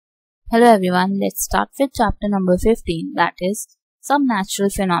Hello everyone, let's start with chapter number 15, that is some natural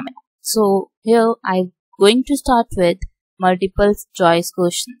phenomena. So here I'm going to start with multiple choice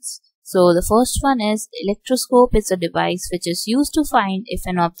questions. So the first one is electroscope is a device which is used to find if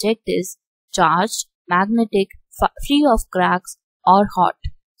an object is charged, magnetic, free of cracks or hot.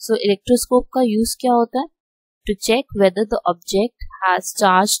 So electroscope का use क्या होता है? To check whether the object has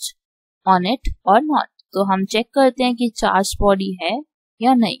charged on it or not. तो हम check करते हैं कि charged body है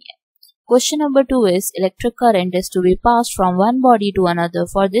या नहीं है. Question number 2 is electric current is to be passed from one body to another.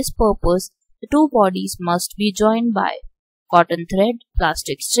 For this purpose, the two bodies must be joined by cotton thread,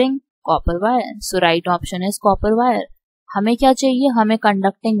 plastic string, copper wire. So right option is copper wire. हमें क्या चाहिए? हमें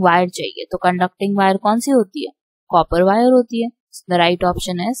conducting wire चाहिए. तो conducting wire कौन सी होती है? Copper wire होती है. So the right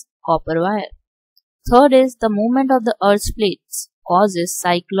option is copper wire. Third is the movement of the earth's plates causes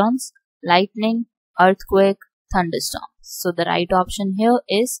cyclones, lightning, earthquake, thunderstorms. So the right option here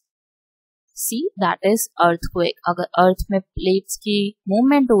is C, that is earthquake. अगर अर्थ में plates की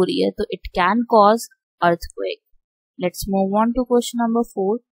movement हो रही है तो it can cause earthquake. Let's move on to question number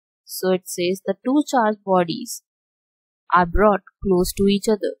 4. So it says the two charged bodies are brought close to each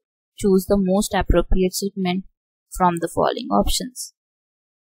other. Choose the most appropriate segment from the following options.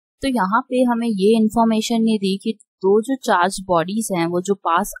 तो यहाँ पे हमें ये information नहीं दी कि दो जो charge bodies हैं वो जो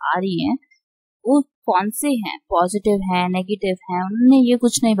पास आ रही हैं वो कौन से हैं, पॉजिटिव हैं, नेगेटिव हैं, उन्होंने ये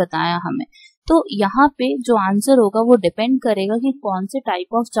कुछ नहीं बताया हमें. तो यहाँ पे जो आंसर होगा वो डिपेंड करेगा कि कौन से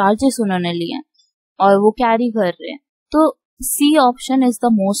टाइप ऑफ चार्जेस उन्होंने लिए हैं और वो कैरी कर रहे हैं. तो C option is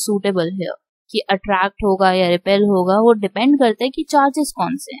the most suitable here कि अट्रैक्ट होगा या रिपेल होगा, वो डिपेंड करता है कि चार्जेस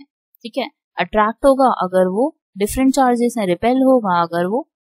कौन से हैं. ठीक है, अट्रैक्ट होगा अगर वो डिफरेंट चार्जेस हैं, रिपेल होगा अगर वो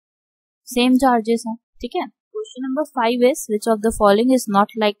सेम चार्जेस हैं. ठीक है. Question number 5 is which of the following is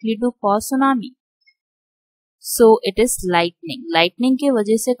not likely to cause tsunami? So it is lightning. Lightning के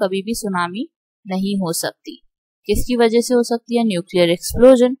वजह से कभी भी सुनामी नहीं हो सकती. किसकी वजह से हो सकती है? Nuclear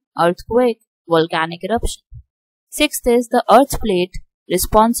explosion, earthquake, volcanic eruption. Sixth is the earth plate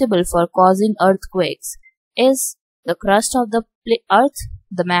responsible for causing earthquakes is the crust of the earth,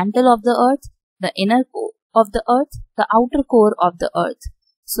 the mantle of the earth, the inner core of the earth, the outer core of the earth.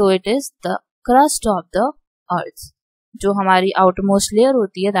 So it is the crust of the अर्थ. जो हमारी outmost layer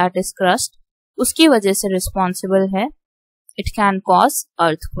होती है that is crust, उसकी वजह से responsible है. It can cause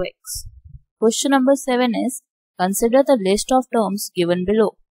earthquakes. Question number 7 is consider the list of terms given below.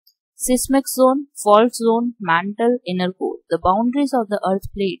 Seismic zone, fault zone, mental, inner core. The boundaries of the earth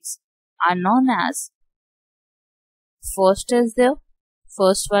plates are known as. First is there,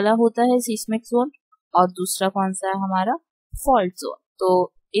 first वाला होता है seismic zone और दूसरा कौन सा है हमारा? Fault zone. तो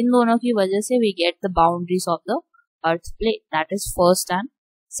इन दोनों की वजह से we get the boundaries of the earth plate, that is first and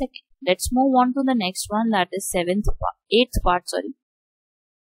second. Let's move on to the next one, that is eighth part.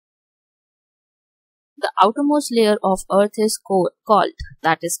 The outermost layer of earth is called,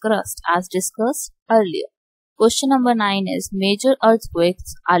 that is crust, as discussed earlier. Question number 9 is major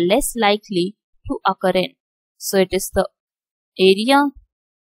earthquakes are less likely to occur in. So it is the area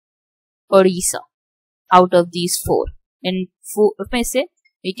Odisha out of these four. In four में से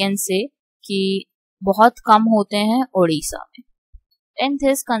we can say कि बहुत कम होते हैं ओडिशा में. 10th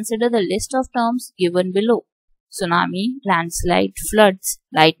is consider the list of terms given below. Tsunami, landslide, floods,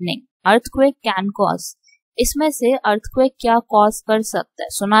 lightning, earthquake can cause. इसमें से earthquake क्या cause कर सकता है?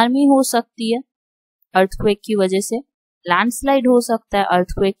 सुनामी हो सकती है earthquake की वजह से, landslide हो सकता है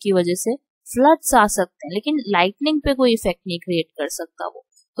earthquake की वजह से, floods आ सकते हैं, लेकिन lightning पे कोई इफेक्ट नहीं क्रिएट कर सकता वो.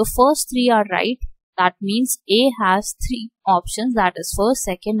 तो first three are right. That means A has three options, that is first,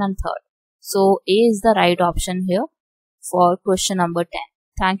 second and third. So A is the right option here for question number 10.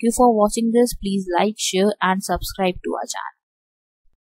 Thank you for watching this. Please like, share and subscribe to our channel.